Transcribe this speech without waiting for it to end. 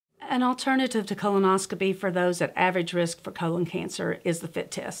An alternative to colonoscopy for those at average risk for colon cancer is the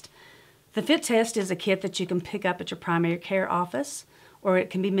FIT test. The FIT test is a kit that you can pick up at your primary care office, or it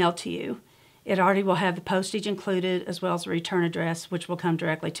can be mailed to you. It already will have the postage included as well as a return address, which will come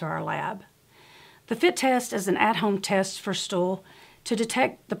directly to our lab. The FIT test is an at-home test for stool to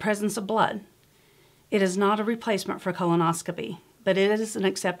detect the presence of blood. It is not a replacement for colonoscopy, but it is an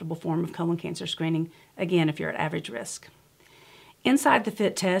acceptable form of colon cancer screening, again, if you're at average risk. Inside the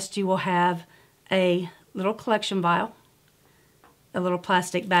FIT test, you will have a little collection vial, a little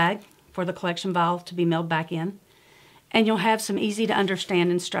plastic bag for the collection vial to be mailed back in, and you'll have some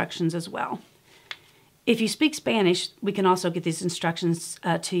easy-to-understand instructions as well. If you speak Spanish, we can also get these instructions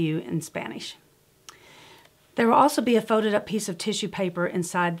to you in Spanish. There will also be a folded up piece of tissue paper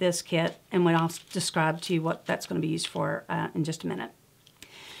inside this kit, and I'll describe to you what that's going to be used for in just a minute.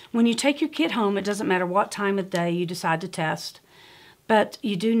 When you take your kit home, it doesn't matter what time of day you decide to test, but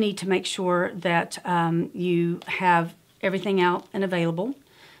you do need to make sure that you have everything out and available.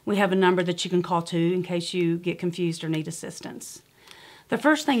 We have a number that you can call to in case you get confused or need assistance. The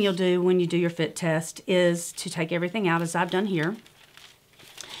first thing you'll do when you do your FIT test is to take everything out, as I've done here.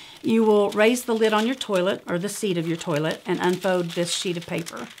 You will raise the lid on your toilet, or the seat of your toilet, and unfold this sheet of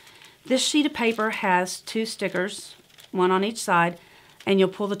paper. This sheet of paper has 2 stickers, one on each side, and you'll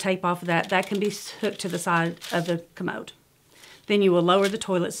pull the tape off of that. That can be hooked to the side of the commode. Then you will lower the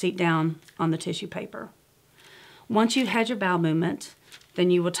toilet seat down on the tissue paper. Once you've had your bowel movement,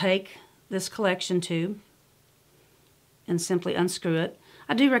 then you will take this collection tube and simply unscrew it.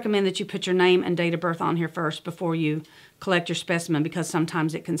 I do recommend that you put your name and date of birth on here first before you collect your specimen, because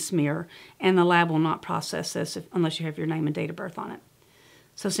sometimes it can smear and the lab will not process this unless you have your name and date of birth on it.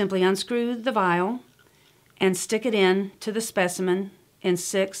 So simply unscrew the vial and stick it in to the specimen in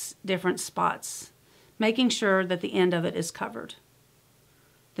 6 different spots, making sure that the end of it is covered.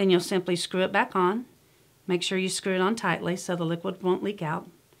 Then you'll simply screw it back on. Make sure you screw it on tightly so the liquid won't leak out,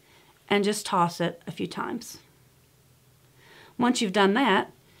 and just toss it a few times. Once you've done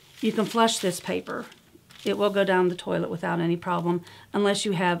that, you can flush this paper. It will go down the toilet without any problem unless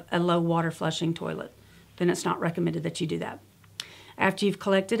you have a low water flushing toilet. Then it's not recommended that you do that. After you've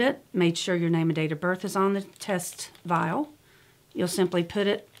collected it, made sure your name and date of birth is on the test vial, you'll simply put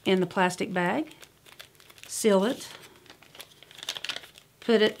it in the plastic bag, seal it,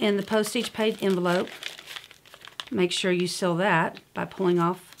 put it in the postage paid envelope. Make sure you seal that by pulling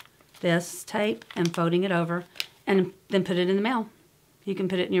off this tape and folding it over, and then put it in the mail. You can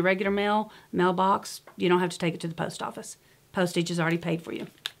put it in your regular mailbox. You don't have to take it to the post office. Postage is already paid for you.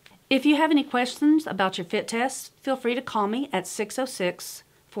 If you have any questions about your FIT test, feel free to call me at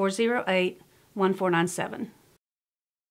 606-408-1497.